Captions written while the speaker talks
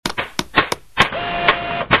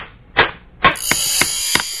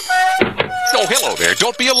Hello there.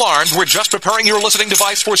 Don't be alarmed. We're just preparing your listening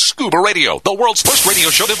device for Scuba Radio, the world's first radio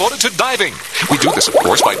show devoted to diving. We do this, of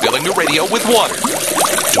course, by filling the radio with water.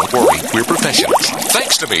 Don't worry, we're professionals.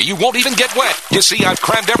 Thanks to me, you won't even get wet. You see, I've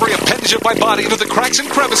crammed every appendage of my body into the cracks and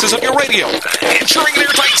crevices of your radio, ensuring an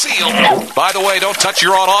airtight seal. By the way, don't touch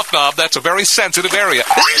your on-off knob. That's a very sensitive area.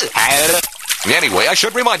 Anyway, I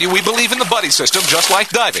should remind you, we believe in the buddy system just like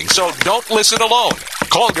diving, so don't listen alone.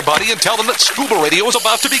 Call your buddy and tell them that Scuba Radio is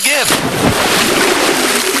about to begin.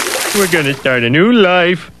 We're gonna start a new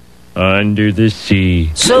life under the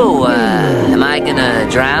sea. So, am I gonna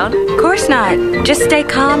drown? Of course not. Just stay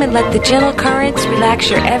calm and let the gentle currents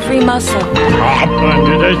relax your every muscle.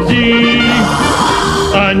 Under the sea.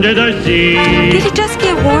 Under the sea. Did it just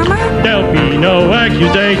get warmer? There'll be no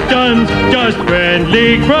accusations, just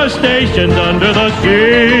friendly crustaceans under the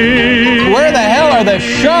sea. Where the hell are the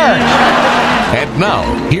sharks? And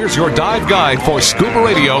now, here's your dive guide for Scuba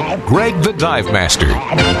Radio, Greg the Dive Master.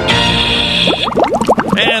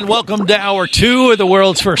 And welcome to Hour 2 of the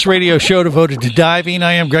world's first radio show devoted to diving.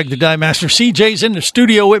 I am Greg the Dive Master. CJ's in the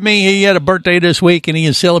studio with me. He had a birthday this week, and he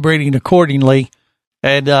is celebrating accordingly.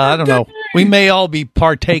 And I don't know, we may all be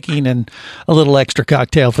partaking in a little extra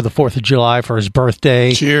cocktail for the 4th of July for his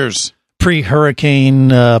birthday. Cheers. Pre-hurricane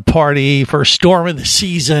party, first storm of the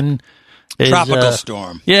season. Tropical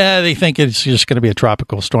storm. Yeah, they think it's just going to be a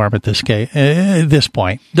tropical storm at this point.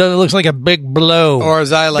 It looks like a big blow. Or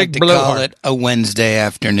as I like to call it, a Wednesday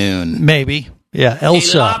afternoon. Maybe. Yeah,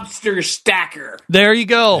 Elsa. A lobster stacker. There you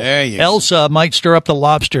go. There you go. Elsa might stir up the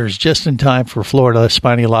lobsters just in time for Florida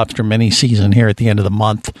Spiny Lobster mini season here at the end of the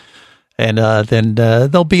month. And then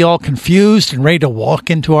they'll be all confused and ready to walk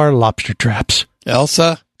into our lobster traps.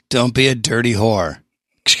 Elsa, don't be a dirty whore.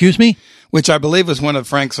 Excuse me? Which I believe was one of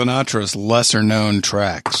Frank Sinatra's lesser-known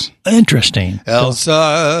tracks. Interesting.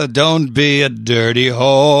 Elsa, don't be a dirty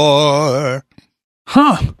whore.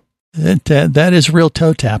 Huh. That is real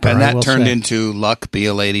toe tapper. And that turned into Luck Be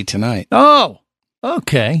a Lady Tonight. Oh,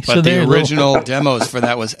 okay. But so the original demos for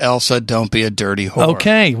that was Elsa, don't be a dirty whore.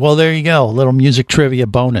 Okay, well, there you go. A little music trivia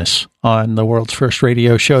bonus on the world's first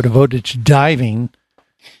radio show devoted to diving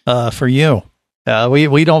for you.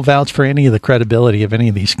 We don't vouch for any of the credibility of any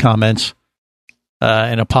of these comments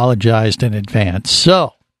and apologized in advance.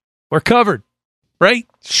 So, we're covered, right?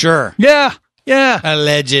 Sure. Yeah.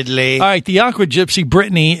 Allegedly. All right, the Aqua Gypsy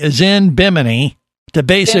Brittany is in Bimini to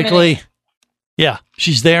basically... Bimini. Yeah,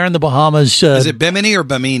 she's there in the Bahamas. Is it Bimini or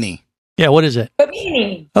Bimini? Yeah, what is it?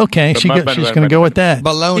 Bimini. Okay, she's going to go with that.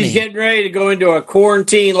 Baloney. She's getting ready to go into a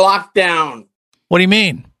quarantine lockdown. What do you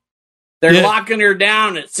mean? They're locking her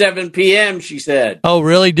down at 7 p.m., she said. Oh,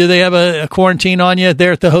 really? Do they have a quarantine on you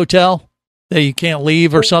there at the hotel? That you can't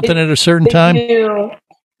leave or something at a certain time? Do.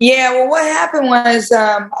 Yeah, well, what happened was,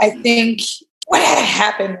 What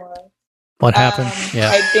happened?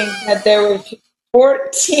 Yeah. I think that there were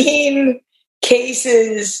 14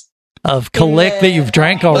 cases of colic that you've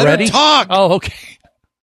drank already. Let her talk. Oh, okay.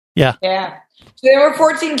 Yeah. So there were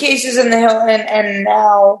 14 cases in the hill, and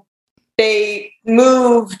now they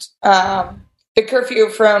moved the curfew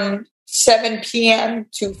from 7 p.m.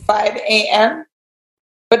 to 5 a.m.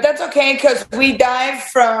 But that's okay because we dive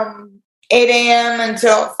from 8 a.m.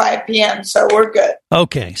 until 5 p.m., so we're good.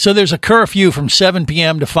 Okay, so there's a curfew from 7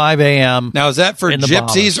 p.m. to 5 a.m. Now, is that for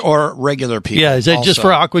gypsies or regular people? Yeah, is that just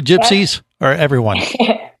for aqua gypsies or everyone?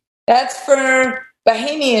 That's for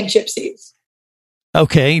Bahamian gypsies.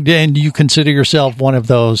 Okay, and you consider yourself one of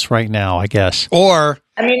those right now, I guess. Or...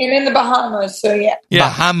 I'm in the Bahamas, so yeah.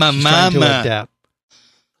 Bahama Mama.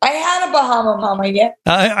 I had a Bahama Mama yet.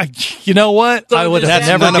 You know what? So I would have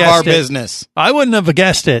never none guessed of our it. business. I wouldn't have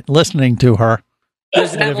guessed it listening to her.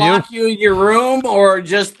 Does that lock you in your room or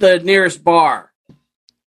just the nearest bar?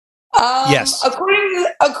 Yes.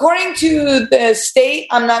 According to the state,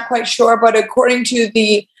 I'm not quite sure, but according to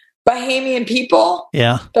the Bahamian people,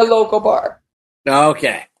 the local bar.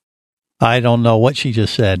 Okay. I don't know what she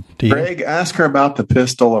just said. Do you? Greg, ask her about the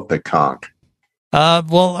pistol of the conch.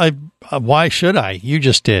 Well, why should I? You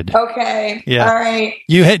just did. Okay. Yeah. All right.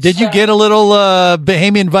 Did you get a little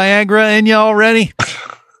Bahamian Viagra in you already?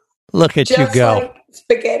 Look at you go. Like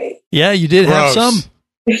spaghetti. Yeah, you did have some?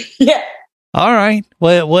 Yeah. All right.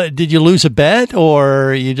 What did you lose a bet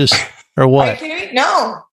or you just or what?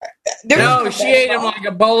 No. She ate him like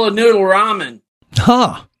a bowl of noodle ramen.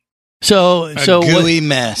 Huh. So gooey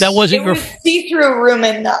mess. It That wasn't your see-through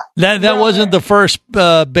rumen. That wasn't the first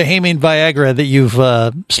Bahamian Viagra that you've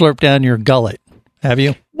slurped down your gullet, have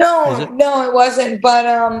you? No, it wasn't.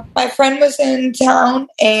 But my friend was in town,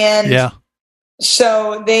 and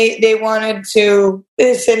so they wanted to.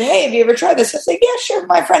 They said, "Hey, have you ever tried this?" I said, "Yeah, sure.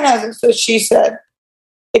 My friend has it." So she said,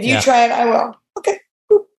 "If you try it, I will." okay.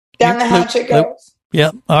 Boop. Down the hatch it goes.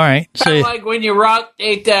 Yep. All right. Kind of like when you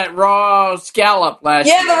ate that raw scallop last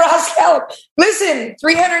year. Yeah, the raw scallop. Listen,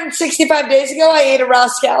 365 days ago, I ate a raw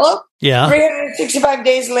scallop. Yeah. 365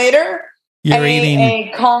 days later, You're I eating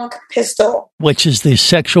ate a conch pistol. which is the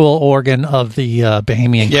sexual organ of the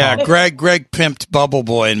Bahamian Yeah, conch. Greg pimped Bubble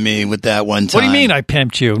Boy and me with that one time. What do you mean I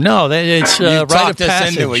pimped you? No, it's You rite of talked us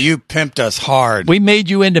passage. into it. You pimped us hard. We made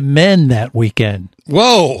you into men that weekend.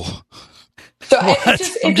 Whoa. So What?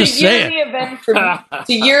 it's I'm just a yearly saying. event for me. It's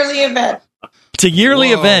a yearly event. It's a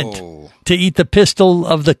yearly Whoa. event to eat the pistol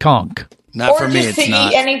of the conch. Not Or for me, just it's to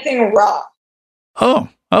not. eat anything raw. Oh,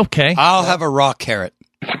 okay. I'll have a raw carrot.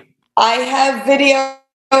 I have video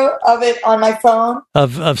of it on my phone.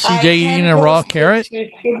 Of I CJ can eating a raw post it carrot? to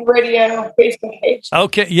Scuba Radio Facebook page.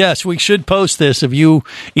 Okay, yes, we should post this of you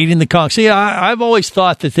eating the conch. See, I've always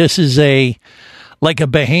thought that this is like a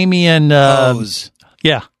Bahamian Hose.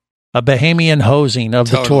 yeah, a Bahamian hosing of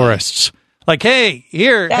the Totally. tourists. Like, hey,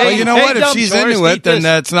 here. Well, hey, Well, you know hey, what? If dumb she's tourist, into eat it, then this.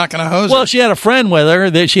 that's not going to hose Well, her. she had a friend with her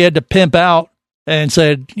that she had to pimp out and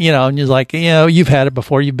said, and he's like, you've had it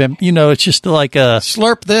before. You've been, it's just like a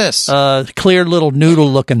Slurp this. clear little noodle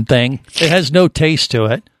looking thing. It has no taste to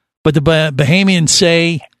it. But the Bahamians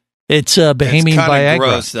say it's Bahamian it's kind Viagra. of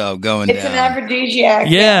gross, though, going It's down. an aphrodisiac.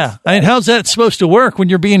 Yeah. I mean, how's that supposed to work when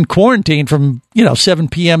you're being quarantined from, 7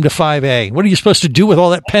 p.m. to 5 a.m.? What are you supposed to do with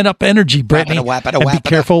all that pent up energy, Brittany? And be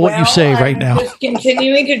careful what you say right now. I'm just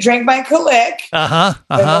continuing to drink my Kalik. Uh-huh.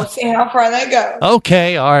 And we'll see how far that goes.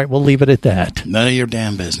 Okay. All right. We'll leave it at that. None of your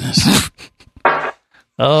damn business.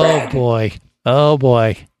 Oh, boy. Oh,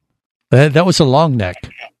 boy. That was a long neck.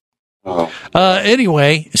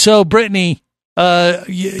 Anyway, so Brittany,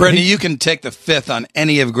 Brittany, you can take the fifth on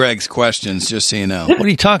any of Greg's questions, just so you know. what are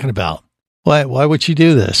you talking about? Why would you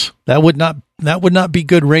do this? That would not be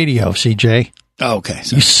good radio, CJ. Oh, okay.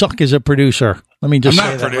 So You suck as a producer. Let me just I'm say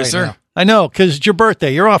not a that right producer. now. I know, because it's your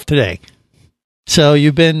birthday. You're off today. So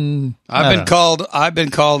you've been I've been called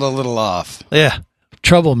a little off. yeah,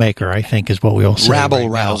 troublemaker, I think is what we'll say. Rabble right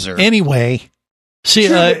now. rouser. Anyway, see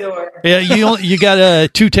Troubadour. yeah, you got a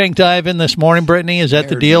 2-tank dive in this morning, Brittany. Is that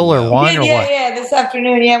the deal or one or what? Yeah, this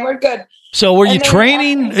afternoon. Yeah, we're good. So were you And then-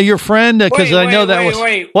 training your friend? Because I know that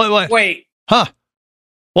was Wait. Huh?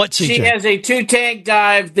 What, CJ? She has a 2-tank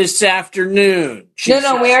dive this afternoon.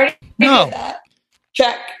 No, we already No. did that.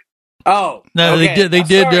 Check. Oh. No, okay. they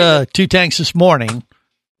did Sorry. 2 tanks this morning.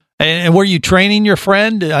 And were you training your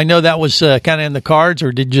friend? I know that was kind of in the cards,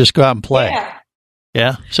 or did you just go out and play? Yeah.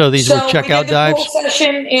 Yeah. So these So were checkout we did the dives. pool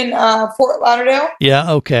session in Fort Lauderdale,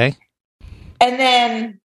 Yeah. Okay. and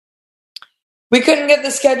then we couldn't get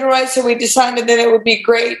the schedule right, so we decided that it would be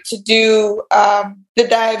great to do the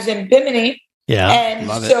dives in Bimini. Yeah. And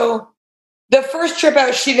love it. so the first trip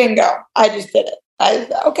out, she didn't go. I just did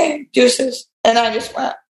it. Okay, deuces, and I just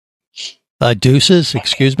went. Deuces.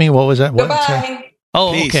 Excuse me. What was that? What was that? Goodbye.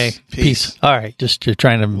 Oh, Peace. okay. Peace. All right. Just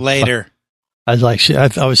trying to Later. I was like,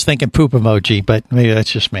 I was thinking poop emoji, but maybe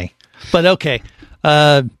that's just me. But okay.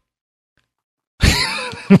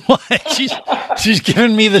 What? She's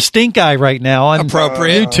giving me the stink eye right now on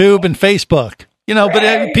Appropriate. YouTube and Facebook.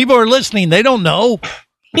 But people are listening. They don't know.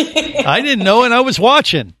 I didn't know, and I was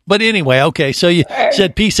watching. But anyway, okay. So you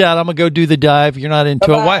said, peace out. I'm going to go do the dive. You're not into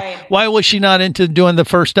Bye-bye. it. Why was she not into doing the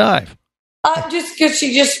first dive? Just because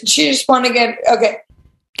she just want to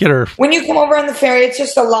Get her, when you come over on the ferry, it's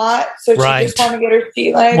just a lot. So she Right. just want to get her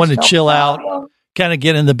sea legs. Want to chill out. problem. kind of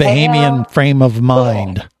get in the Bahamian frame of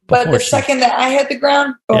mind. But before the second that I hit the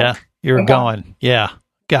ground, boom, yeah, you're I'm going. Yeah,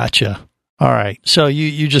 gotcha. All right. So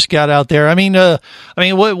you just got out there. I mean,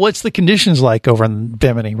 what's the conditions like over in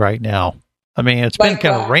Bimini right now? I mean, it's been Like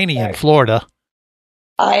kind of glass, rainy in right? Florida.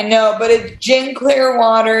 I know, but it's gin clear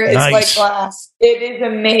water. It's Nice. like glass. It is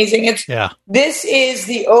amazing. This is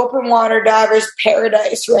the open water diver's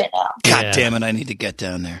paradise right now. God Yeah. damn it! I need to get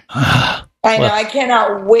down there. I know. I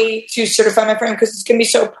cannot wait to certify my friend because it's going to be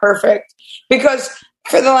so perfect. Because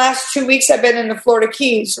for the last 2 weeks, I've been in the Florida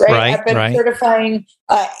Keys, right? Right, I've been right. certifying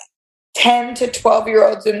 10 to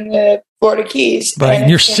 12-year-olds in the Florida Keys. Right. And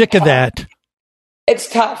you're it's been sick of tough. that. It's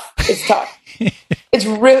tough. It's tough. It's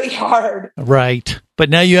really hard. Right. But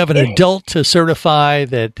now you have an adult to certify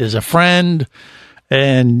that is a friend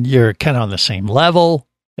and you're kind of on the same level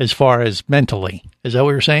as far as mentally. Is that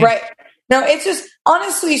what you're saying? Right. No, it's just,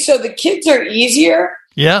 honestly, so the kids are easier.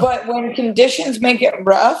 Yeah. But when conditions make it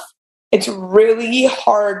rough, it's really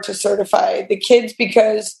hard to certify the kids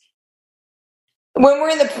because when we're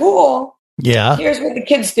in the pool, Yeah. here's what the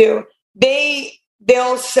kids do.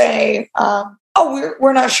 They'll say, oh,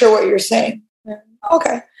 we're not sure what you're saying.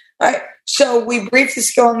 Okay. All right. So we brief the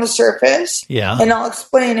skill on the surface. Yeah. And I'll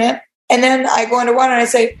explain it. And then I go underwater and I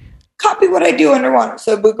say, copy what I do underwater.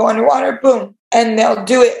 So we go underwater, boom, and they'll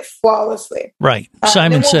do it flawlessly. Right.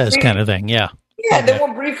 Simon Says kind of thing. Yeah. Yeah. Okay. Then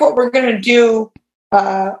we'll brief what we're going to do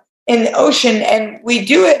in the ocean, and we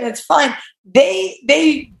do it, and it's fine.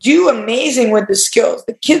 They do amazing with the skills.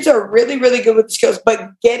 The kids are really, really good with the skills,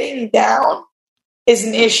 but getting down is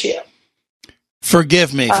an issue.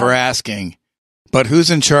 Forgive me for asking, but who's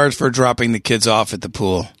in charge for dropping the kids off at the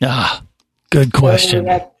pool? Good question.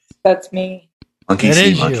 That's me. Monkey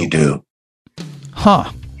see, monkey do.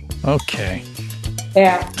 Huh. Okay.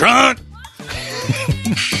 Yeah. Drunk.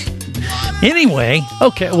 Anyway,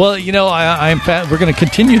 okay. Well, we're going to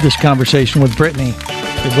continue this conversation with Brittany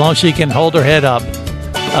as long as she can hold her head up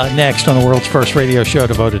next on the world's first radio show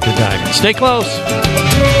devoted to diving. Stay close.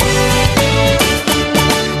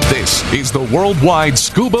 This is the Worldwide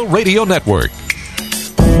Scuba Radio Network.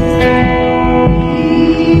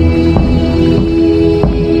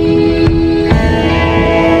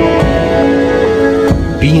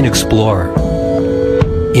 Be an explorer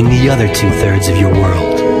in the other 2/3 of your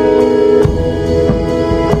world.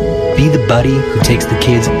 Be the buddy who takes the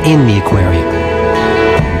kids in the aquarium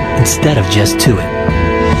instead of just to it.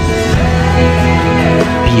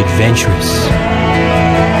 Be adventurous.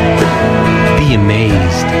 Be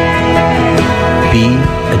amazed. Be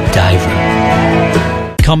a diver.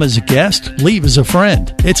 Come as a guest, leave as a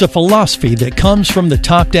friend. It's a philosophy that comes from the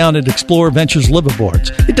top down at Explorer Ventures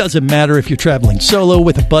liveaboards. It doesn't matter if you're traveling solo,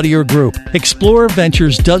 with a buddy, or group. Explorer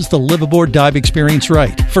Ventures does the liveaboard dive experience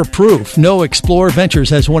right. For proof, no, Explorer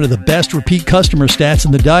Ventures has one of the best repeat customer stats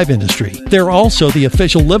in the dive industry. They're also the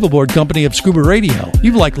official liveaboard company of Scuba Radio.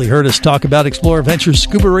 You've likely heard us talk about Explorer Ventures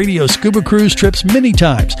Scuba Radio scuba cruise trips many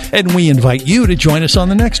times, and we invite you to join us on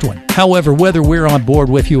the next one. However, whether we're on board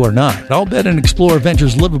with you or not, I'll bet an Explorer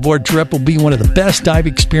Ventures liveaboard trip will be one of the best dive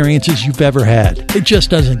experiences you've ever had. It just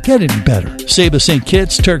doesn't get any better. Saba St.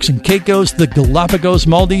 Kitts, Turks and Caicos, the Galapagos,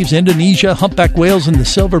 Maldives, Indonesia, humpback whales, and the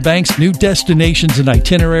Silver Banks, new destinations and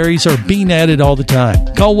itineraries are being added all the time.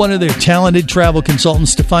 Call one of their talented travel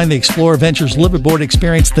consultants to find the Explorer Ventures liveaboard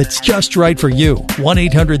experience that's just right for you.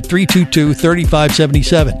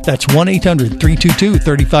 1-800-322-3577. That's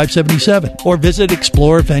 1-800-322-3577. Or visit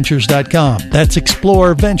explorerventures.com. That's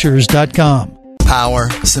explorerventures.com. Power,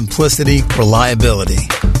 simplicity, reliability.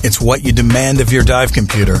 It's what you demand of your dive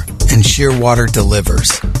computer, and Shearwater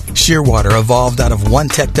delivers. Shearwater evolved out of one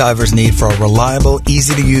tech diver's need for a reliable,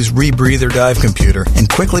 easy-to-use rebreather dive computer and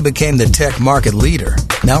quickly became the tech market leader.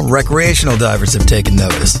 Now recreational divers have taken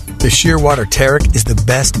notice. The Shearwater Taric is the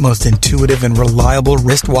best, most intuitive, and reliable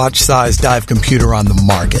wristwatch-sized dive computer on the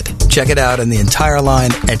market. Check it out in the entire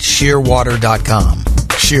line at shearwater.com.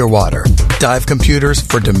 Shearwater, dive computers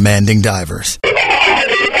for demanding divers.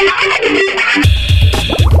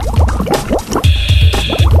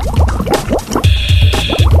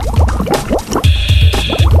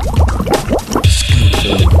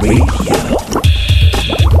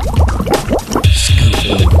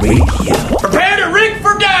 Prepare to rig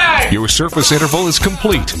for dive! Your surface interval is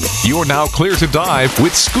complete. You're now clear to dive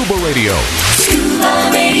with Scuba Radio. Scuba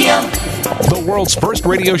Radio. The world's first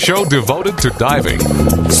radio show devoted to diving.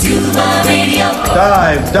 Scuba Radio.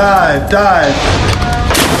 Dive, dive, dive.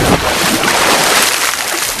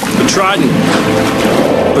 The Trident.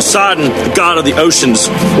 Poseidon, the god of the ocean's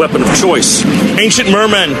weapon of choice. Ancient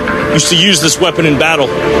mermen used to use this weapon in battle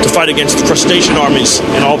to fight against the crustacean armies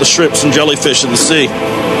and all the shrimps and jellyfish in the sea.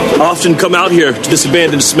 I often come out here to this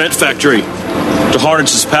abandoned cement factory to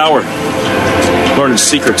harness its power, learn its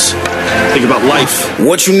secrets, think about life.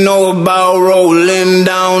 What you know about rolling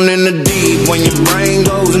down in the deep? When your brain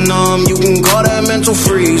goes numb, you can call that mental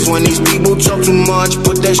freeze. When these people talk too much,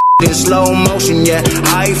 put that in slow motion. Yeah,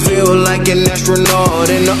 I feel like an astronaut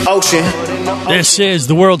in the ocean. This is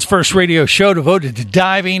the world's first radio show devoted to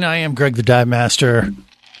diving. I am Greg the Dive Master.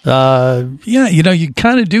 You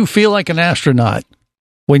kind of do feel like an astronaut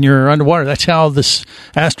when you're underwater. That's how this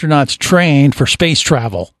astronauts train for space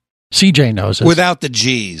travel. CJ knows it. Without the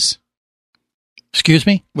G's. Excuse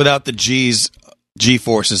me? Without the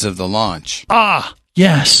G-forces of the launch. Ah,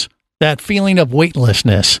 yes. That feeling of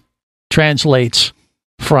weightlessness translates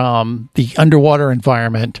from the underwater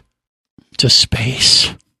environment to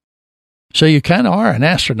space. So you kind of are an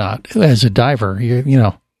astronaut as a diver. You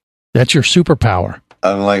know, that's your superpower.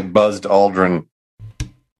 Unlike Buzz Aldrin.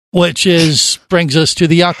 Which brings us to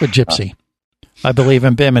the Aqua Gypsy, I believe,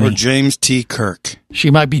 in Bimini. Or James T. Kirk.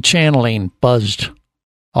 She might be channeling Buzz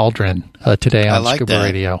Aldrin today on Scuba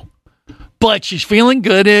Radio. But she's feeling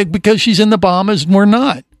good because she's in the Bahamas and we're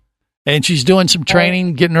not. And she's doing some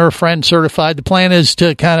training, getting her friend certified. The plan is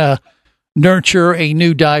to kind of nurture a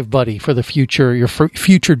new dive buddy for the future, your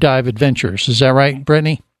future dive adventures. Is that right,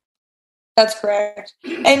 Brittany? That's correct.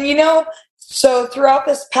 And so throughout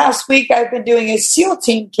this past week, I've been doing a SEAL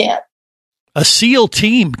team camp. A SEAL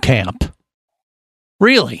team camp?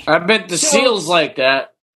 Really? I bet the SEALs like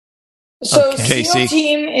that. So SEAL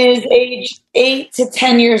team is age 8 to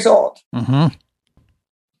 10 years old. Mm-hmm.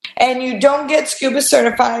 And you don't get scuba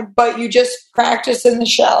certified, but you just practice in the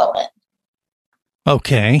shallow end.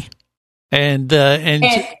 Okay.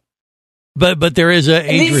 But there is an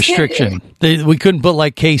age restriction. We couldn't put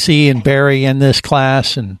like Casey and Barry in this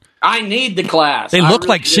class, and I need the class. They look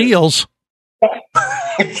like SEALs.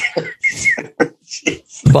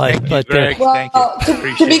 But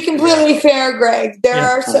to be completely fair, Greg, there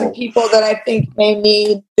are some people that I think may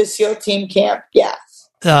need the SEAL team camp. Yes.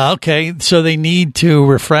 Okay, so they need to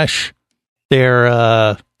refresh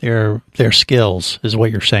their skills, is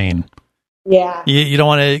what you're saying. Yeah. You don't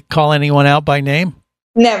want to call anyone out by name?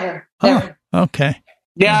 Never. Okay.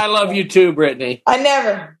 Yeah, I love you too, Brittany. I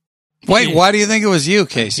never. Wait, why do you think it was you,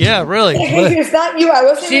 Casey? Yeah, really. It's not you. I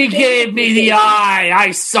wasn't. She gave me the eye.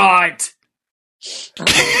 I saw it.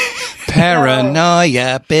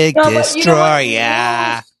 Paranoia, big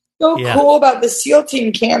destroyer. Cool about the SEAL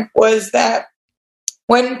team camp was that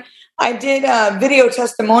when I did video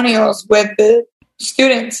testimonials with the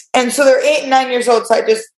students, and so they're 8 and 9 years old, so I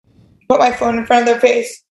just put my phone in front of their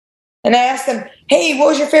face, and I asked them, hey, what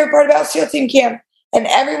was your favorite part about SEAL team camp? And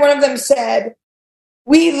every one of them said,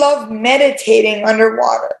 we love meditating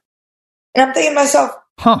underwater. And I'm thinking to myself,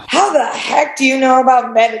 how the heck do you know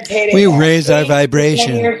about meditating? We raise our vibration.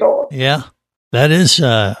 10 years old? Yeah, that is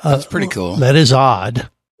that's pretty cool. That is odd.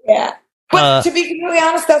 Yeah, but to be completely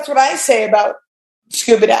honest, that's what I say about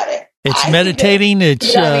scuba diving. It's meditating.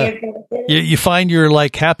 It's you find your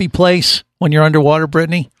like happy place when you're underwater,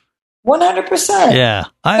 Brittany. 100%. Yeah,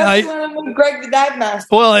 I when I'm with Greg the Dive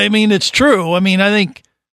Master. Well, I mean, it's true. I mean, I think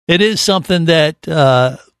it is something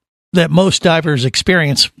that that most divers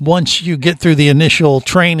experience once you get through the initial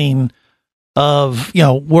training of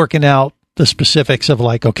working out the specifics of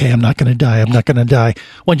like, okay, I'm not going to die. I'm not going to die.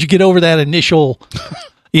 Once you get over that initial,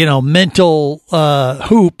 mental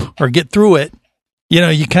hoop or get through it,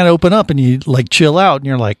 you kind of open up and you like chill out and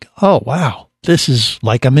you're like, oh, wow, this is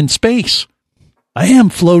like I'm in space. I am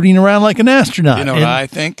floating around like an astronaut. You know what I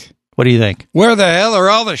think? What do you think? Where the hell are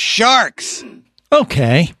all the sharks?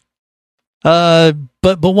 Okay.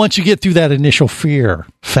 But once you get through that initial fear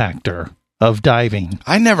factor of diving.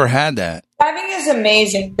 I never had that. Diving is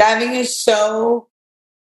amazing. Diving is so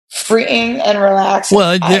freeing and relaxing.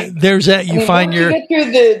 Well, there's that. You find you get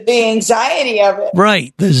through the anxiety of it.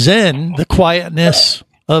 Right. The zen, the quietness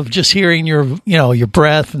of just hearing your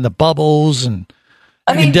breath and the bubbles, and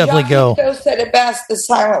you can definitely go. John said it best, the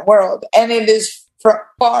silent world, and it is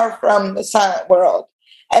far from the silent world.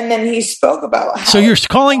 And then he spoke about how... So you're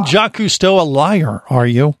calling Jacques Cousteau a liar, are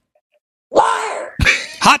you? Liar!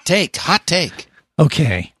 Hot take.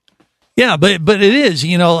 Okay. Yeah, but it is,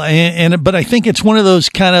 but I think it's one of those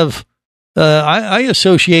kind of... I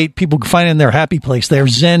associate people finding their happy place, their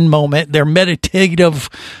zen moment, their meditative,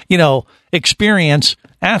 experience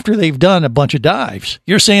after they've done a bunch of dives.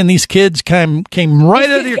 You're saying these kids came right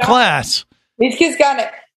out of your class. These kids got it.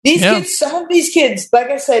 Kids, some of these kids, like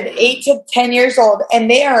I said, 8 to 10 years old, and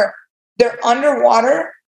they're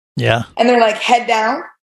underwater. Yeah. And they're like head down.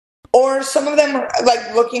 Or some of them are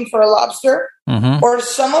like looking for a lobster. Mm-hmm. Or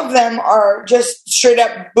some of them are just straight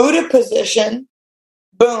up Buddha position.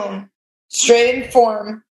 Boom. Straight in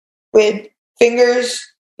form with fingers,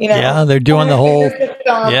 Yeah, they're doing the whole.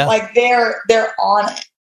 Like they're on it.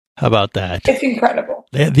 How about that? It's incredible.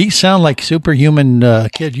 These sound like superhuman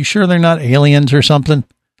kids. You sure they're not aliens or something?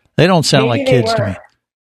 They don't sound like kids to me.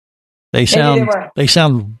 They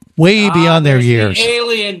sound way beyond their years. The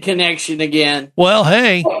alien connection again. Well,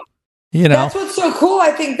 hey, that's what's so cool.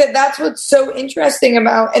 I think that's what's so interesting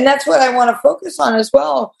about, and that's what I want to focus on as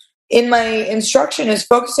well in my instruction, is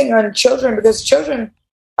focusing on children, because children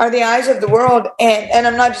are the eyes of the world, and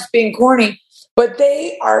I'm not just being corny, but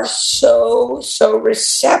they are so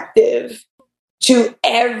receptive to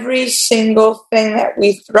every single thing that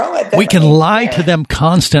we throw at them. We can lie to them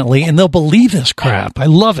constantly, and they'll believe this crap. I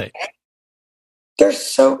love it. They're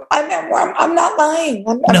so. I'm not lying.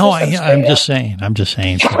 I'm just saying.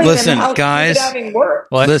 Listen, guys.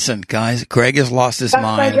 Listen, guys. Greg has lost his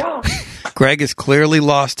mind. Greg has clearly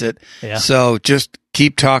lost it. Yeah. So just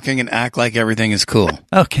keep talking and act like everything is cool.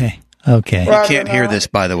 Okay. You can't hear this,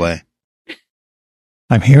 by the way.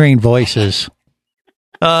 I'm hearing voices.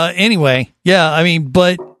 Anyway, yeah. I mean,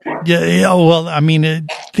 but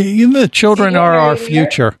the children are our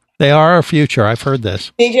future. They are our future. I've heard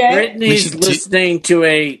this. DJ? Brittany's listening to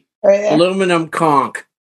a aluminum conch.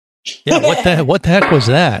 Yeah, what the heck was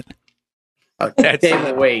that?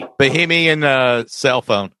 Wait. Bohemian cell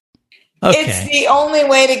phone. Okay. It's the only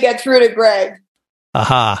way to get through to Greg.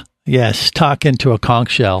 Aha. Yes, talking to a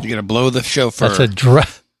conch shell. You're going to blow the chauffeur. That's a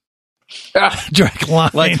direct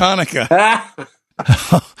line. Like Hanukkah.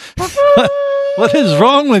 What is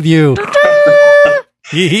wrong with you?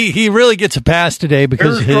 He really gets a pass today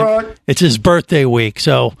because it's his birthday week.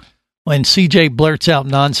 So when CJ blurts out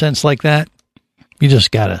nonsense like that, you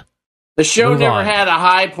just got to. The show never had a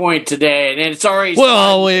high point today, and it's already.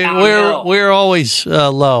 Well, we're always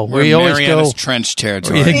low. We always Mariana's go Trench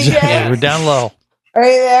territory. Exactly. We're down low. Are you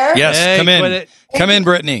there? Yes, hey, come in. Come in,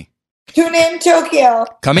 Brittany. Tune in, Tokyo.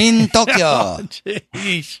 Come in, Tokyo.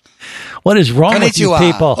 Jeez. What is wrong with you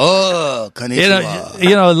people? Oh,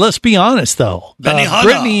 konnichiwa. Let's be honest, though.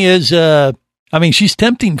 Brittany is, she's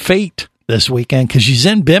tempting fate this weekend because she's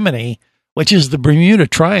in Bimini, which is the Bermuda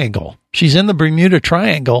Triangle. She's in the Bermuda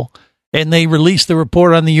Triangle, and they released the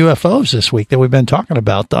report on the UFOs this week that we've been talking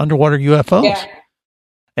about, the underwater UFOs. Yeah.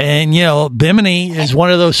 And, Bimini is one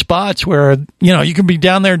of those spots where, you can be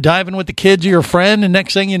down there diving with the kids or your friend, and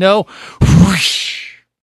next thing you know, whoosh.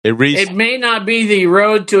 It may not be the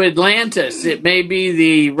road to Atlantis. It may be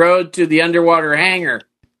the road to the underwater hangar.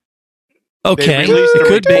 Okay, it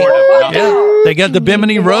could be. Yeah, they got the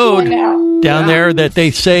Bimini Road down there that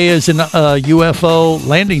they say is a UFO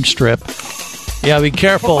landing strip. Yeah, be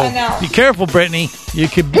careful. Be careful, Brittany. You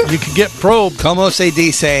could get probed. Como se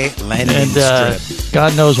dice landing strip.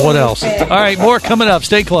 God knows what else. All right, more coming up.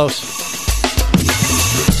 Stay close.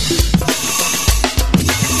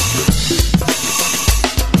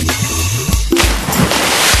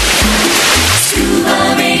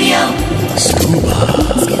 Scuba Radio.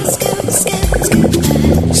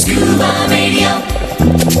 Scuba Radio.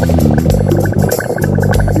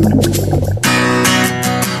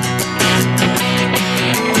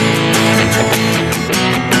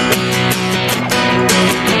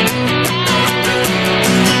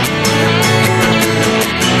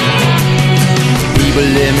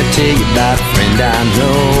 Let me tell you about a friend I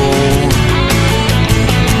know.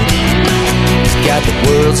 He's got the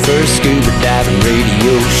world's first scuba diving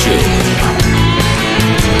radio show.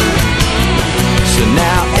 So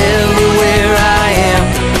now everywhere I am,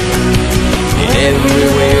 and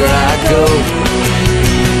everywhere I go,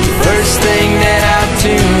 the first thing that I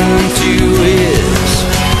tune to is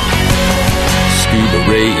Scuba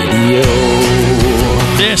Radio.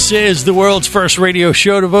 This is the world's first radio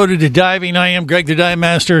show devoted to diving. I am Greg the Dive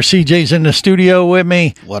Master. CJ's in the studio with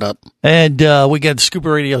me. What up? And we got the Scuba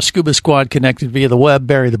Radio Scuba Squad connected via the web.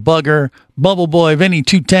 Barry the Bugger, Bubble Boy, Vinny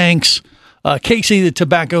Two Tanks, Casey the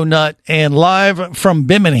Tobacco Nut, and live from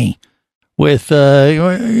Bimini with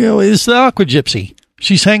it's the Aqua Gypsy.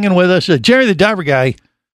 She's hanging with us. Jerry the Diver Guy,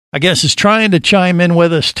 I guess, is trying to chime in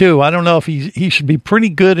with us too. I don't know if he should be pretty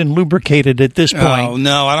good and lubricated at this point. Oh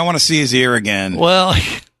no, I don't want to see his ear again. Well,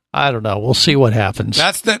 I don't know. We'll see what happens.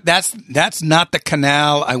 That's not the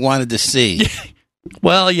canal I wanted to see.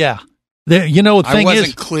 Well, yeah. The thing I wasn't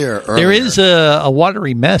is, clear earlier. There is a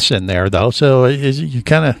watery mess in there though. So is you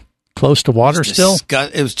kind of close to water still?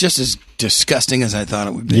 It was just as disgusting as I thought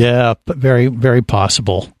it would be. Yeah, but very, very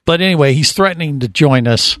possible. But anyway, he's threatening to join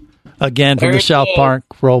us again from the South Park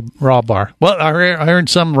Raw Bar. Well, I heard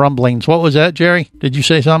some rumblings. What was that, Jerry? Did you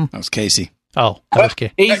say something? That was Casey. Oh, that was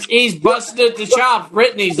Casey. He's busted at the chops.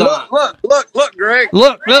 Brittany's on. Look, Greg.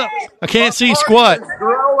 Look. I can't see squat. It's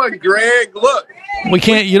growing, Greg. Look. We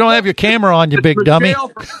can't. You don't have your camera on, you big dummy.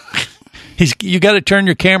 You got to turn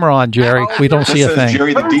your camera on, Jerry. We don't see a thing.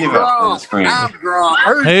 Jerry the Diva on the screen. I'm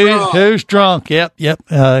drunk. Who's drunk? Yep.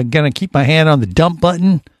 Gonna keep my hand on the dump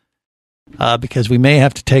button because we may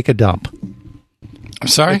have to take a dump. I'm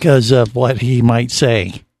sorry? Because of what he might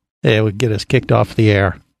say. It would get us kicked off the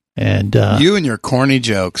air. And you and your corny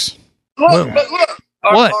jokes. Look.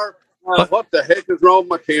 What? What the heck is wrong with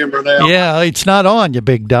my camera now? Yeah, it's not on, you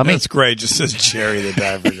big dummy. That's great. Just says Jerry the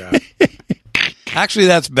Diver Guy. Actually,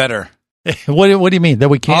 that's better. What do you mean? That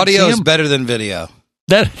we can't Audio see him? is better than video.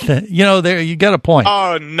 There you got a point.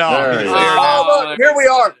 Oh, no. Look, here we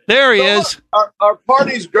are. There he is. Our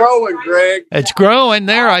party's growing, Greg. It's growing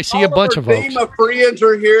there. I see a bunch of folks. Team of friends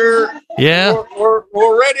are here. Yeah.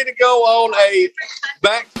 We're ready to go on a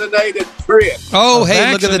vaccinated trip. Oh,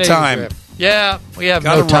 hey, look at the time. Trip. Yeah, we have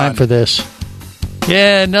Gotta no time run. for this.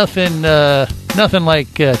 Yeah, nothing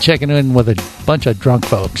like checking in with a bunch of drunk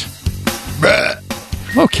folks.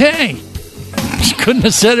 Okay. Couldn't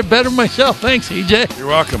have said it better myself. Thanks, EJ. You're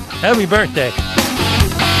welcome. Happy birthday.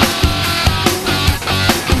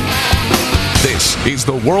 This is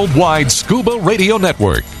the Worldwide Scuba Radio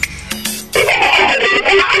Network.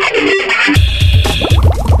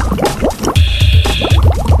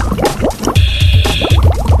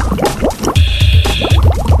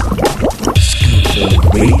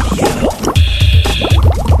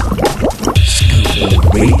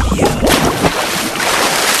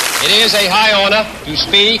 It is a high honor to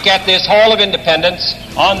speak at this Hall of Independence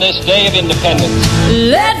on this Day of Independence.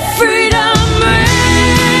 Let freedom ring.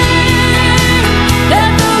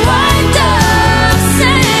 Let the white dove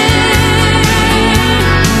sing.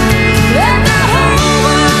 Let the whole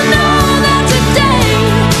world know that today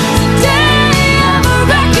is a day of a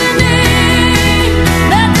reckoning.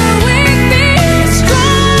 Let the weak be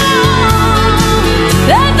strong.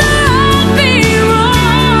 Let the right be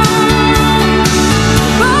wrong.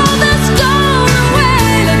 Roll the stone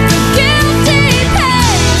away. Let the guilty pay.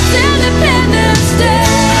 It's Independence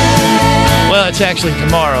Day. Well, it's actually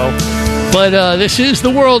tomorrow. But this is the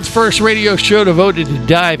world's first radio show devoted to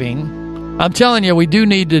diving. I'm telling you, we do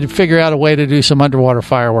need to figure out a way to do some underwater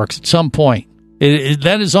fireworks at some point.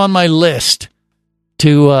 That is on my list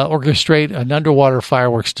to orchestrate an underwater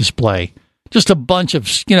fireworks display. Just a bunch of,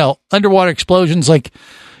 underwater explosions like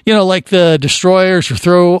the destroyers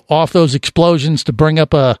throw off those explosions to bring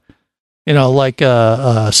up a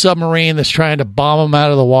submarine that's trying to bomb them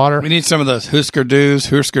out of the water. We need some of those Husker Do's,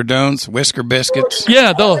 Husker Don'ts, Whisker Biscuits.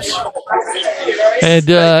 Yeah, those. And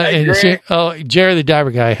Jerry the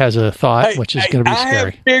Diver Guy has a thought, which is going to be scary. I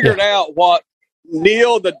have figured out what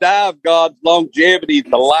Neil the Dive God's longevity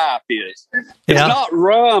to life is. It's not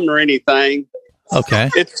rum or anything.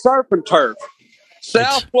 Okay. It's surf and turf.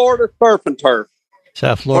 South Florida surf and turf.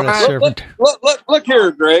 South Florida surf and turf. Look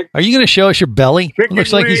here, Greg. Are you going to show us your belly? It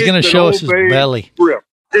looks like he's going to show us his belly. Shrimp.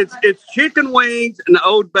 It's chicken wings and the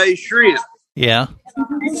Old Bay shrimp. Yeah.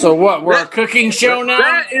 So what? We're a cooking show now?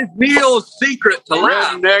 That is Neil's secret to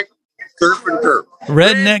redneck surf and turf.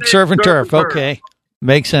 Redneck surf and turf. Okay.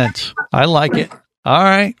 Makes sense. I like it. All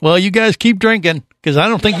right. Well, you guys keep drinking because I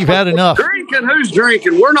don't think you've had enough. Drinking? Who's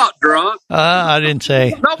drinking? We're not drunk. I didn't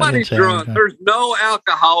say. Nobody's drunk. Anything. There's no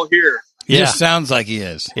alcohol here. He just sounds like he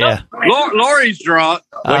is. Yeah. Lori's drunk.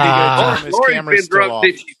 Lori's been drunk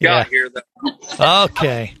since she got here, though.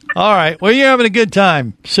 Okay. All right. Well, you're having a good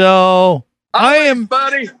time. So I am,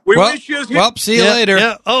 buddy. We wish you was here. Well, see you later.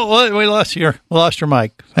 Yeah. Oh, well, we lost your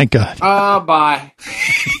mic. Thank God. Bye.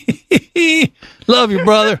 Love you,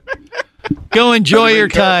 brother. Go enjoy your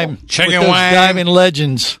time. Chicken with those wang. diving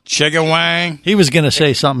legends. Chicken wang. He was going to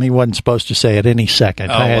say something he wasn't supposed to say at any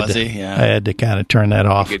second. Oh, was he? Yeah. I had to kind of turn that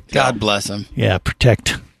off. God bless him. Yeah,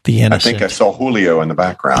 protect the innocent. I think I saw Julio in the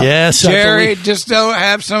background. Yes, Jerry, just don't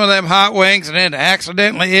have some of them hot wings and then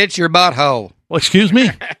accidentally itch your butthole. Well, excuse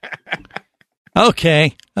me?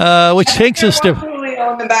 Okay. Which takes us to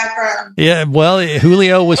Julio in the background. Yeah, well,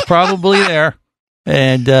 Julio was probably there.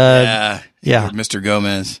 And yeah, Mr.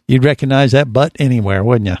 Gomez. You'd recognize that butt anywhere,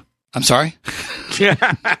 wouldn't you? I'm sorry?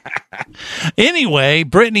 Anyway,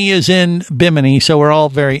 Brittany is in Bimini, so we're all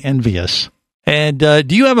very envious. And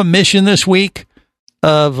do you have a mission this week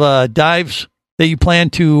of dives that you plan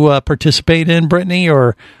to participate in, Brittany,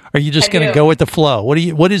 or are you just going to go with the flow?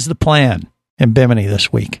 What is the plan in Bimini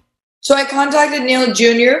this week? So I contacted Neil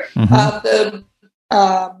Jr. of the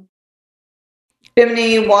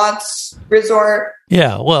Bimini Watts Resort.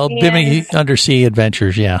 Yeah, well, Bimini Undersea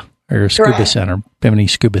Adventures, yeah, or Scuba Center, Bimini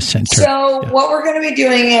Scuba Center. So what we're going to be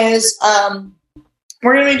doing is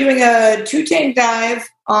we're going to be doing a 2-tank dive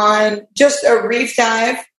on just a reef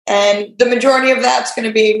dive, and the majority of that's going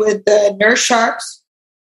to be with the nurse sharks.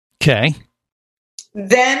 Okay.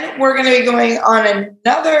 Then we're going to be going on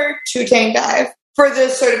another 2-tank dive for the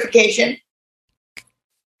certification.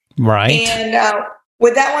 Right. And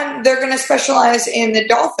with that one, they're going to specialize in the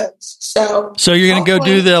dolphins. So you're going to go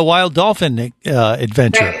do the wild dolphin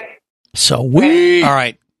adventure. Right. So we all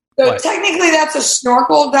right. So technically, that's a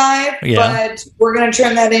snorkel dive, but we're going to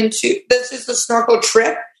turn that into this is the snorkel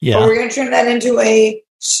trip. Yeah. But we're going to turn that into a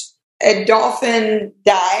dolphin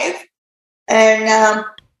dive, and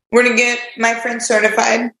we're going to get my friend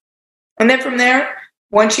certified, and then from there,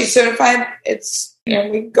 once she's certified, it's.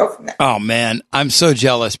 We go from there. Oh man, I'm so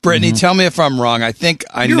jealous. Brittany, tell me if I'm wrong. I think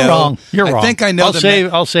I know. Wrong. You're wrong. I think I know.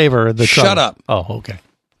 I'll save her the trouble. Shut up. Oh, okay.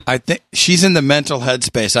 I think she's in the mental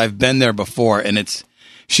headspace. I've been there before, and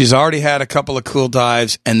she's already had a couple of cool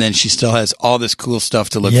dives, and then she still has all this cool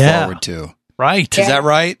stuff to look forward to. Right. Is that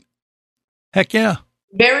right? Heck yeah.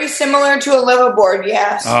 Very similar to a liveaboard,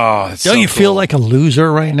 yes. Oh, don't you feel like a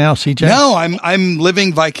loser right now, CJ? No, I'm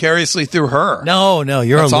living vicariously through her. No,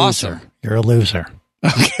 you're That's a loser. Awesome. You're a loser.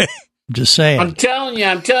 Okay. I'm just saying. I'm telling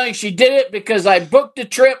you, she did it because I booked a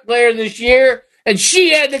trip later this year, and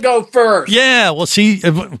she had to go first. Yeah, well, see,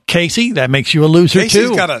 Casey, that makes you a loser, Casey's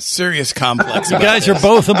too. got a serious complex. You guys are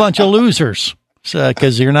both a bunch of losers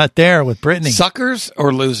because you're not there with Brittany. Suckers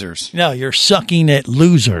or losers? No, you're sucking at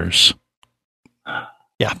losers.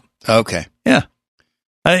 Yeah. Okay. Yeah.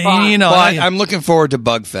 I'm looking forward to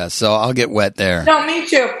Bugfest, so I'll get wet there. No, me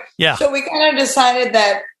too. Yeah. So we kind of decided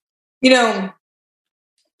that,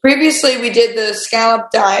 previously we did the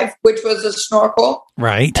scallop dive, which was a snorkel.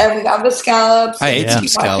 Right. And we got the scallops. I ate some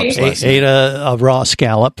scallops. Ate a raw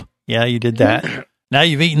scallop. Yeah, you did that. Now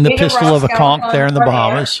you've eaten the Ate a pistol raw of a conch scallop there in the on the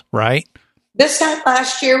Bahamas, right? This time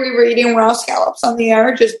last year, we were eating raw scallops on the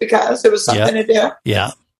air just because it was something to do.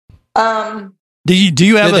 Yeah. Um, Do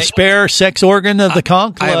you have a spare sex organ of the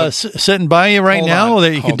conch sitting by you right now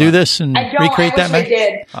that you could do this and recreate that? I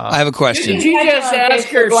did. I have a question. Did you just ask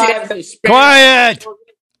her if she has a spare? Quiet.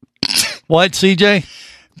 What, CJ?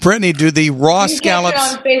 Brittany, do the raw You scallops?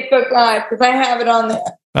 can get it on Facebook Live because I have it on there.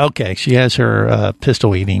 Okay, she has her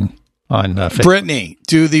pistol eating on Facebook. Brittany,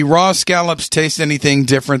 do the raw scallops taste anything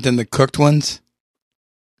different than the cooked ones?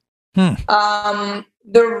 The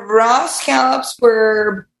raw scallops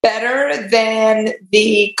were better than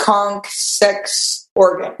the conch sex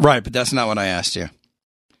organ. Right, but that's not what I asked you.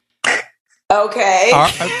 Okay.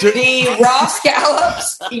 The raw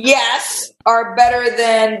scallops, yes, are better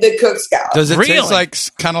than the cooked scallops. Does it taste like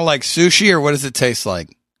kind of like sushi, or what does it taste like?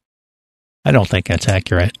 I don't think that's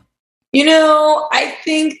accurate. I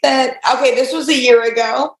think that this was a year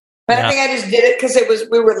ago, but I think I just did it because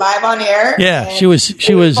we were live on air. Yeah, she was.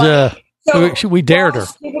 We dared her.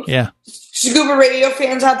 Yeah. Scuba Radio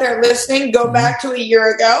fans out there listening, go back to a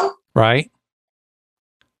year ago. Right.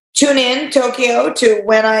 Tune in, Tokyo, to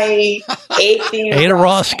when I ate a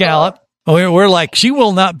raw scallop. We're like, she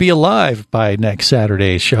will not be alive by next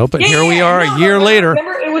Saturday's show, but here we are a year later.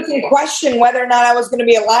 Remember, it was in question whether or not I was going to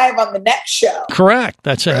be alive on the next show. Correct.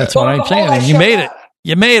 That's what I'm saying. You made it.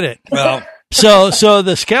 You made it. Well, so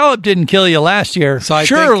the scallop didn't kill you last year. So I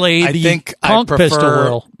surely think the I conch pistol prefer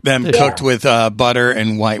will. them cooked with butter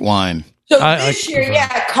and white wine. So this year,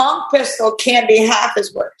 conch pistol can't be half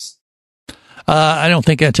as worse. I don't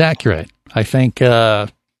think that's accurate. I think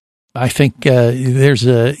there's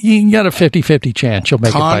you got a 50-50 chance you'll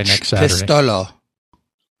make it by next Saturday. Pistolo.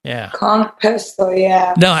 Yeah. Conch pistol,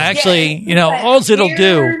 yeah. No, actually, all it'll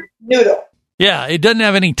do. Noodle. Yeah, it doesn't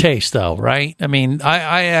have any taste though, right? I mean,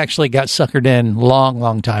 I actually got suckered in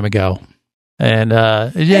long time ago, and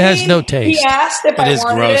it has no taste. He asked if I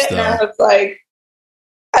wanted gross, it, and I was like,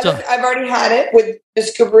 I've already had it with the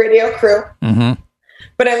Scuba Radio crew. Mm-hmm.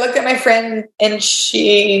 But I looked at my friend, and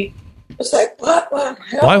she was like, what?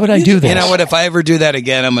 Why would I do that? You know what? If I ever do that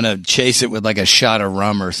again, I'm going to chase it with like a shot of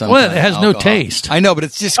rum or something. Well, it has no taste. I know, but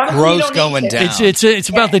it's just gross going down. It's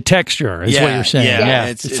about the texture, is what you're saying. Yeah.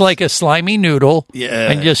 It's like a slimy noodle.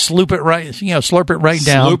 Yeah. And just slurp it right down.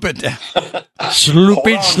 Sloop it down.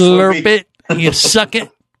 Slurp it. You suck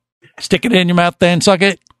it. Stick it in your mouth, then suck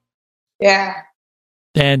it. Yeah.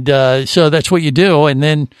 And so that's what you do. And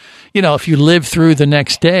then, if you live through the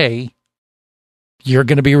next day, you're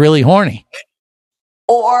going to be really horny.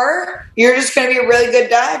 Or you're just going to be a really good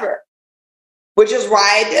diver, which is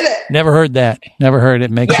why I did it. Never heard that. Never heard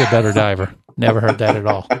it makes you a better diver. Never heard that at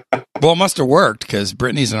all. Well, it must have worked because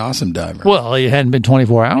Brittany's an awesome diver. Well, it hadn't been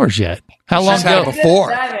 24 hours yet. How long ago? Before.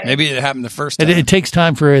 Maybe it happened the first time. It takes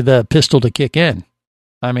time for the pistol to kick in.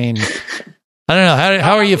 I mean, I don't know.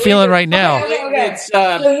 How are you feeling right now? Okay.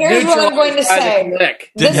 So here's what I'm going to say.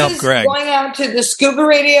 This is Greg. going out to the Scuba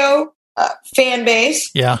Radio fan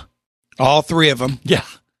base. Yeah. All three of them. Yeah.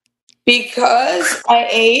 Because I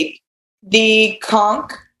ate the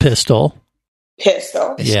conch pistol.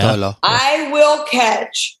 Yeah. I will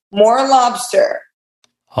catch more lobster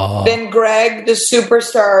than Greg, the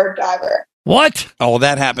superstar diver. What? Oh, well,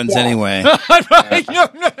 that happens anyway.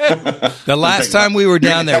 The last time we were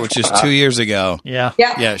down there, which is 2 years ago. Yeah.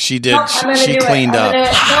 Yeah, she did. No, she cleaned up.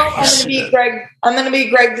 I'm going to be Greg. I'm going to be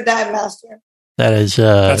Greg the dive master. That is.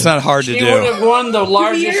 That's not hard to do. She would have won the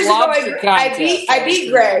largest lobster contest. I beat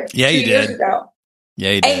Greg. Yeah, you 2 did. years ago.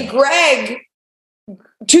 Yeah, you did. And Greg,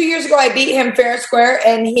 2 years ago, I beat him fair and square,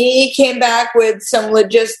 and he came back with some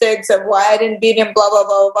logistics of why I didn't beat him, blah, blah,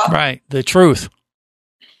 blah, blah. Right. The truth.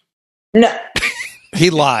 No. He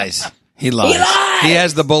lies. He lies. He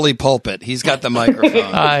has the bully pulpit. He's got the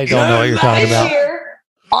microphone. I don't know what you're talking about. Here,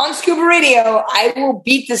 on Scuba Radio, I will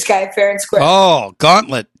beat this guy fair and square. Oh,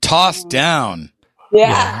 gauntlet tossed down.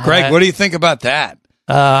 Yeah. Greg, what do you think about that?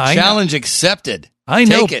 Challenge accepted. I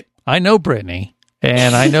know. Take it. I know Brittany,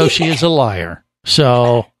 and I know she is a liar.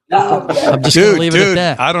 So I'm just going to leave it at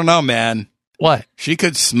that. I don't know, man. What? She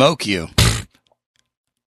could smoke you.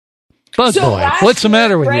 Bug So boy, last what's the year,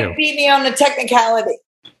 matter with Greg you? beat me on a technicality.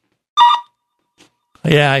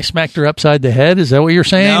 Yeah, I smacked her upside the head. Is that what you're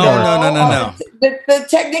saying? No. The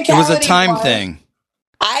technicality It was a time was thing.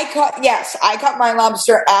 I caught my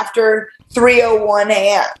lobster after 3:01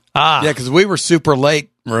 a.m. Ah. Yeah, because we were super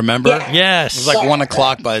late, remember? Yeah. Yes. It was like 1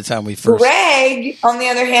 o'clock by the time we first... Greg, on the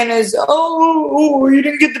other hand, is you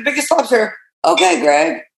didn't get the biggest lobster. Okay,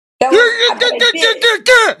 Greg. That was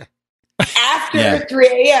after 3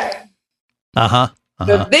 a.m. Uh-huh.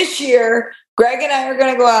 So this year, Greg and I are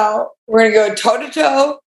going to go out. We're going to go toe to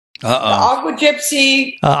toe. Aqua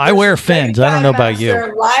Gypsy. I wear fins. I don't know about you.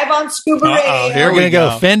 Live on Scuba Radio. We're going to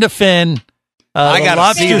go fin to fin. I The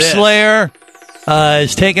gotta see Lobster this. Slayer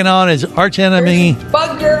is taking on his arch enemy,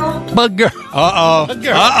 Bug Girl. Bug Girl. Uh-oh. Bug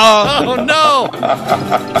Girl. Uh-oh. Oh, no.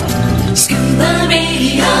 Scuba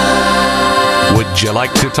Radio. Would you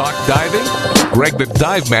like to talk diving? Greg the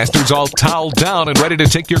Dive Master's all toweled down and ready to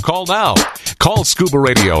take your call now. Call Scuba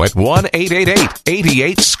Radio at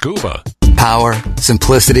 1-888-88-SCUBA. Power,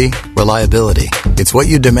 simplicity, reliability. It's what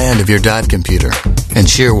you demand of your dive computer. And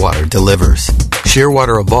Shearwater delivers.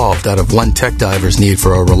 Shearwater evolved out of one tech diver's need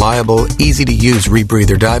for a reliable, easy-to-use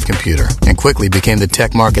rebreather dive computer and quickly became the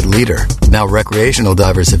tech market leader. Now recreational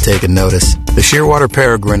divers have taken notice. The Shearwater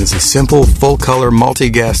Peregrine is a simple, full-color,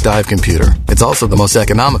 multi-gas dive computer. It's also the most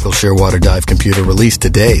economical Shearwater dive computer released to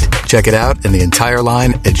date. Check it out and the entire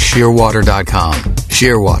line at shearwater.com.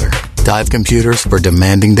 Shearwater. Dive computers for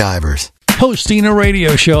demanding divers. Hosting a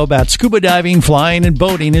radio show about scuba diving, flying, and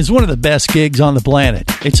boating is one of the best gigs on the planet.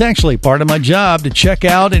 It's actually part of my job to check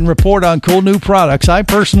out and report on cool new products I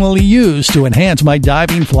personally use to enhance my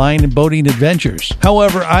diving, flying, and boating adventures.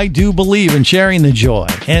 However, I do believe in sharing the joy,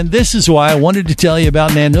 and this is why I wanted to tell you about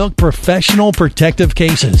Nanook Professional Protective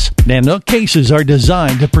Cases. Nanook cases are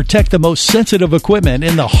designed to protect the most sensitive equipment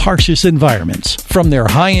in the harshest environments. From their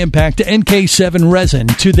high-impact NK7 resin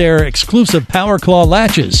to their exclusive Power Claw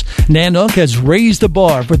latches, Nanook has raised the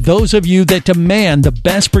bar for those of you that demand the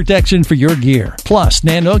best protection for your gear. Plus,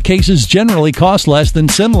 Nanook cases generally cost less than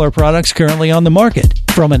similar products currently on the market.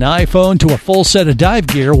 From an iPhone to a full set of dive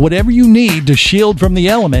gear, whatever you need to shield from the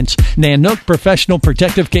elements, Nanook Professional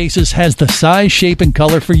Protective Cases has the size, shape, and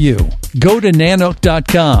color for you. Go to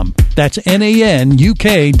Nanook.com. That's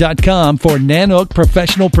NANUK.com for Nanook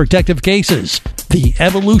Professional Protective Cases. The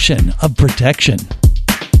evolution of protection.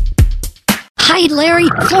 Hi, Larry.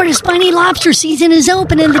 Florida spiny lobster season is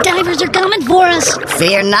open and the divers are coming for us.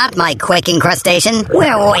 Fear not, my quaking crustacean.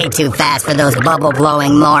 We're way too fast for those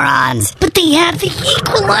bubble-blowing morons. But they have the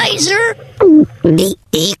equalizer. The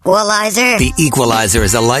equalizer? The Equalizer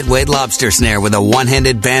is a lightweight lobster snare with a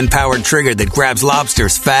one-handed band-powered trigger that grabs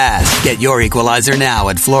lobsters fast. Get your Equalizer now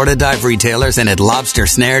at Florida dive retailers and at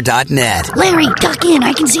lobstersnare.net. Larry, duck in.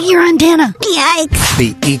 I can see your antenna. Yikes.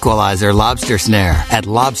 The Equalizer lobster snare at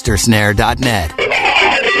lobstersnare.net.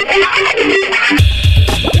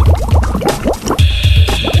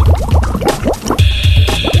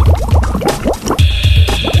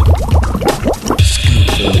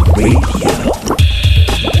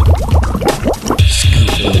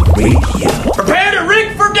 Prepare to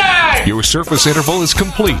rig for dive! Your surface interval is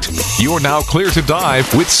complete. You are now clear to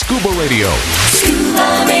dive with Scuba Radio.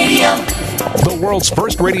 Scuba Radio. The world's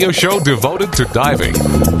first radio show devoted to diving.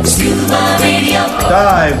 Scuba Radio.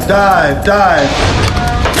 Dive, dive, dive.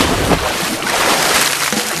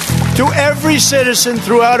 To every citizen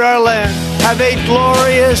throughout our land, have a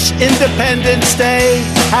glorious Independence Day.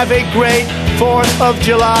 Have a great 4th of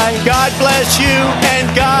July. God bless you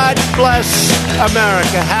and God bless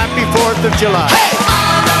America. Happy 4th of July.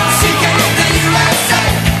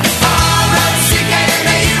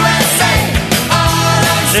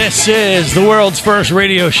 This is the world's first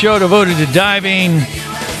radio show devoted to diving.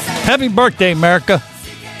 Happy birthday, America.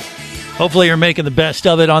 Hopefully you're making the best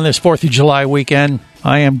of it on this 4th of July weekend.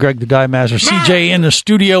 I am Greg the Dive Master. CJ in the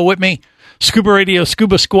studio with me. Scuba Radio,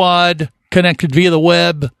 Scuba Squad, connected via the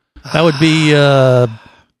web. That would be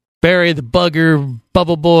Barry the Bugger,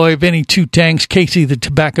 Bubble Boy, Vinny Two Tanks, Casey the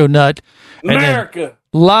Tobacco Nut. And America.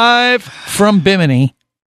 live from Bimini,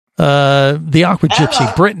 the Aqua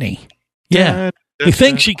Gypsy, Brittany. Yeah. You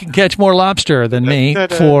think she can catch more lobster than me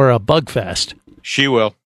for a bug fest? She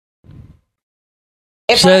will.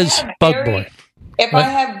 Says Bug Boy. If I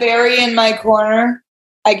have Barry in my corner,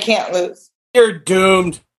 I can't lose. You're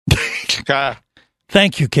doomed.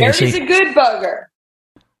 Thank you, Casey. Barry's a good bugger.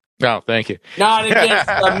 Oh, thank you. Not against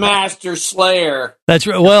the Master Slayer. That's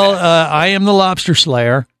right. Well, I am the Lobster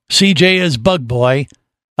Slayer. CJ is Bug Boy.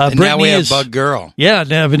 And Brittany now we have is Bug Girl. Yeah,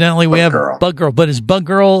 evidently we have Girl. Bug Girl. But is Bug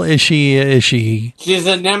Girl? Is she? She's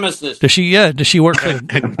a nemesis. Does she? Yeah. Does she work for?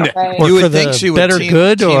 Right. Work You would for the think she would better team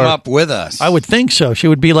good, or up with us. I would think so. She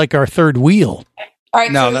would be like our third wheel. All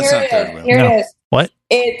right, No, so that's here not it third is. wheel. Here No. it is. What?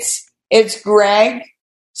 It's Greg,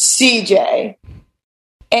 CJ,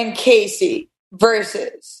 and Casey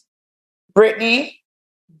versus Brittany,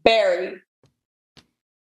 Barry,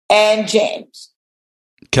 and James.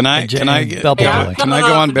 Can I Bubble Boy. can I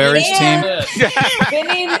go on Barry's team?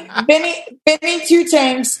 Benny Two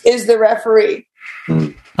Tanks is the referee.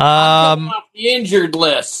 Off the injured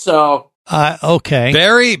list, so Okay.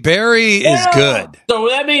 Barry is good. so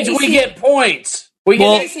that means we get points. We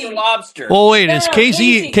get extra lobster. Well, wait. Is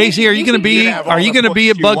Casey? Casey, are you going to be? Are you going to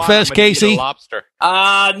be at Bugfest, Casey? No,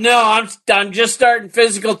 I'm just starting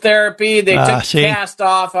physical therapy. They took the cast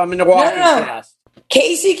off. I'm in the walking cast.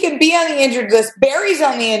 Casey can be on the injured list. Barry's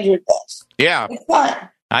on the injured list. Yeah. It's fine.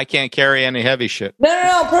 I can't carry any heavy shit.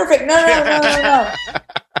 No, perfect. No.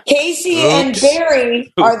 Casey and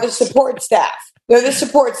Barry are the support staff. They're the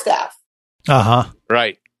support staff.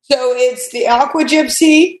 Right. So it's the Aqua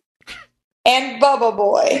Gypsy and Bubble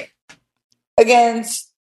Boy against.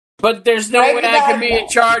 But there's no way I can be in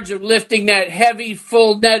charge of lifting that heavy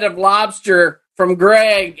full net of lobster from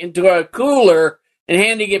Greg into a cooler and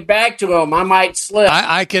handing it back to him. I might slip.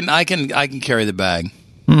 I can carry the bag.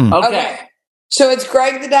 Okay. So it's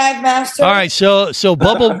Greg the Dive Master. All right. So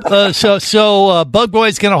Bubble. Bug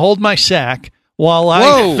Boy's going to hold my sack while I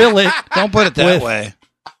fill it. Don't put it that way.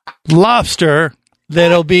 Lobster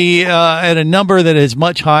that'll be at a number that is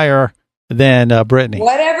much higher than Brittany.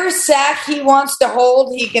 Whatever sack he wants to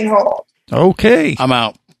hold, he can hold. Okay. I'm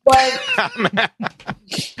out. But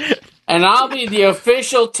and I'll be the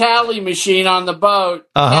official tally machine on the boat,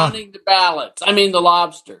 counting the ballots. I mean, the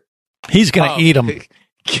lobster. He's going to eat them.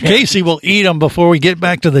 Casey will eat them before we get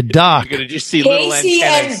back to the dock. You're going to just see Casey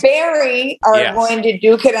and Barry are going to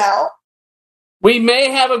duke it out. We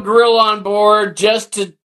may have a grill on board just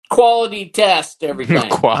to quality test everything.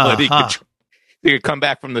 Quality control. You come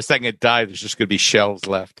back from the second dive, there's just going to be shells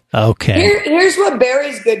left. Okay. Here's what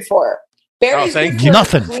Barry's good for. Barry's good for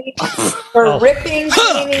nothing. For ripping,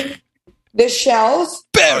 cleaning the shells.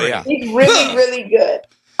 Barry. He's really, really good.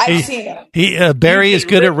 I've seen him. Barry is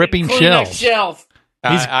good at ripping shells. Shelf.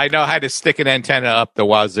 I know how to stick an antenna up the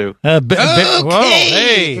wazoo. Whoa,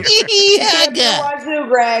 hey. Wazoo,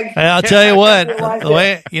 Greg. Hey, I'll tell you what.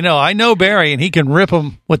 I know Barry, and he can rip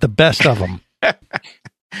them with the best of them.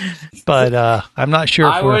 But I'm not sure.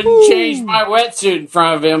 I wouldn't change my wetsuit in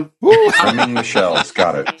front of him. Trimming the shells.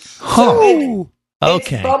 Got it.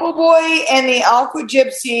 Okay. It's Bubble Boy and the Aqua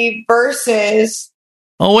Gypsy versus.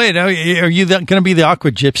 Oh wait, are you going to be the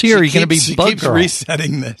Aqua Gypsy, or are you going to be Bug Girl?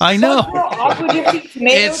 Resetting this. I know. Aqua Gypsy,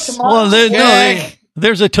 tomato.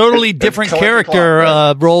 There's a totally different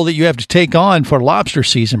character role that you have to take on for lobster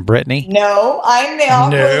season, Brittany. No, I'm the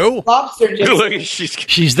Aqua Lobster Gypsy.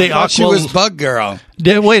 She's the Aqua. She was Bug Girl.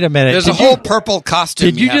 Wait a minute. There's a whole purple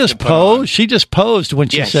costume. Did you just pose? She just posed when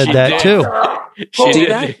she said that too. She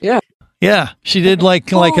did. Yeah. Yeah, she did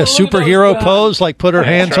like a superhero pose, like put her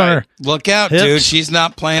hands on her. Look out, hips. dude! She's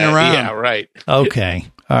not playing around. Yeah, right. Okay,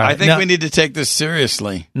 all right. I think we need to take this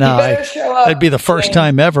seriously. No, that'd be the first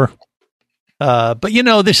time ever. But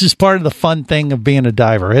this is part of the fun thing of being a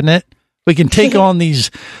diver, isn't it? We can take on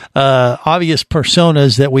these obvious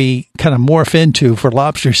personas that we kind of morph into for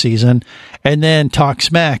lobster season, and then talk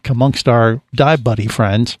smack amongst our dive buddy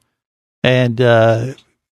friends, and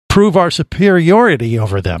prove our superiority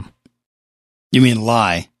over them. You mean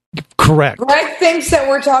lie? Correct. Greg thinks that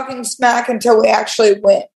we're talking smack until we actually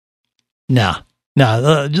win. No.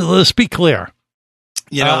 Let's be clear.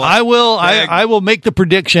 I will make the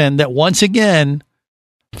prediction that once again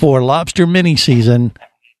for lobster mini season,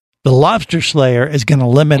 the Lobster Slayer is going to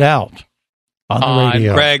limit out on the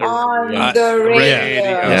radio. Greg, on the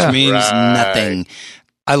radio, which means nothing.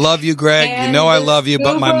 I love you, Greg. And you know I love you,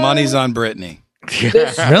 but my money's on Brittany.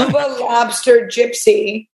 The Scuba Lobster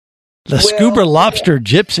Gypsy. The Scuba Lobster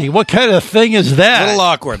Gypsy. What kind of thing is that? A little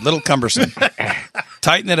awkward, little cumbersome.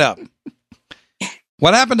 Tighten it up.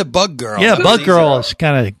 What happened to Bug Girl? Yeah, Bug Girl is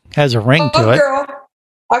kind of has a ring to it. Bug Girl,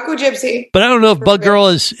 Aqua Gypsy. But I don't know if Bug Girl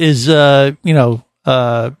is she?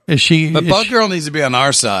 But Bug Girl needs to be on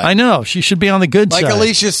our side. I know she should be on the good side, like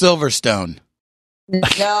Alicia Silverstone.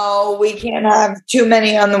 No, we can't have too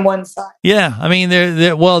many on the one side. Yeah, I mean,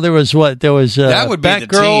 there was what? There was that would be the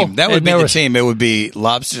Batgirl, team. That would be the team. It would be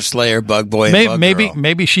Lobster Slayer, Bug Boy, and Bug Girl.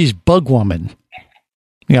 Maybe she's Bug Woman.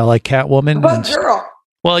 Like Catwoman. Bug Girl.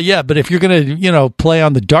 Well, yeah, but if you're gonna play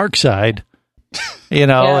on the dark side, You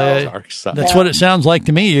know, Dark side. that's what it sounds like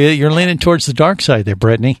to me. You're leaning towards the dark side there,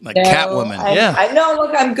 Brittany. Like No, Catwoman. I know.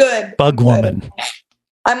 Look, I'm good. Bug woman.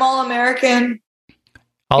 I'm all American.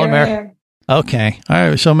 All Here I American. Okay. All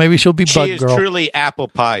right. So maybe she'll be She Bug is Girl. truly apple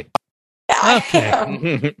pie.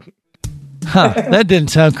 Okay. Huh, that didn't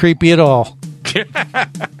sound creepy at all.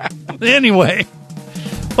 Anyway,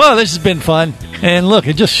 well, this has been fun, and look,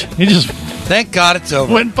 it just Thank God it's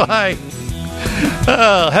over. went by.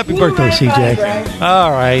 Oh, happy birthday, CJ!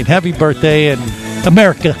 All right, happy birthday, and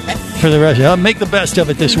America for the rest. Make the best of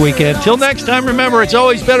it this weekend. Till next time, remember, it's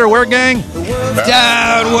always better where, gang?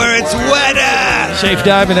 Down where it's wetter. Safe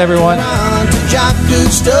diving, everyone. Jock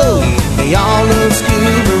Gusto, they all love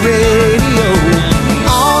Scuba Radio.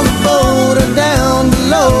 On the boat or down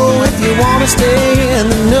below, if you want to stay in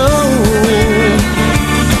the know.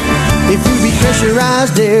 If you be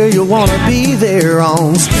pressurized there, you'll want to be there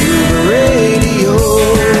on Scuba Radio.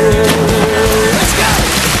 Let's go!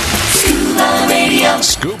 Scuba Radio.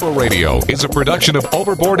 Scuba Radio is a production of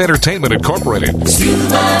Overboard Entertainment Incorporated.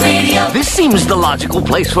 Scuba Radio. This seems the logical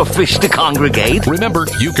place for fish to congregate. Remember,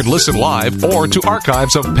 you can listen live or to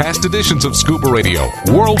archives of past editions of Scuba Radio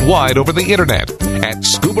worldwide over the internet at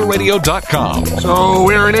scubaradio.com. So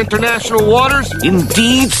we're in international waters?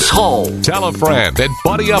 Indeed so. Tell a friend and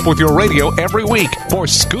buddy up with your radio every week for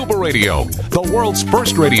Scuba Radio, the world's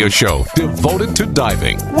first radio show devoted to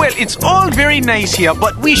diving. Well, it's all very nice here,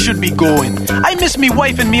 but we should be going. I miss me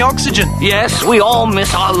wife and me oxygen. Yes, we all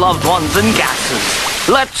miss our loved ones and gases.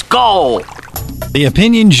 Let's go. The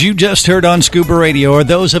opinions you just heard on Scuba Radio are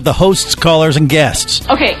those of the hosts, callers, and guests.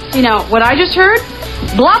 Okay, you know, what I just heard?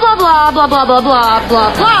 Blah, blah, blah, blah, blah, blah, blah,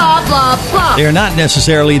 blah, blah, blah, blah. They are not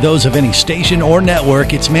necessarily those of any station or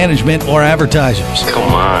network, its management, or advertisers.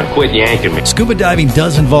 Come on, quit yanking me. Scuba diving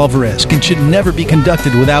does involve risk and should never be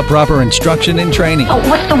conducted without proper instruction and training. Oh,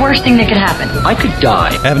 what's the worst thing that could happen? I could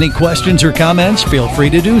die. Have any questions or comments? Feel free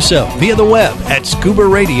to do so via the web at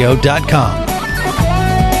scubaradio.com.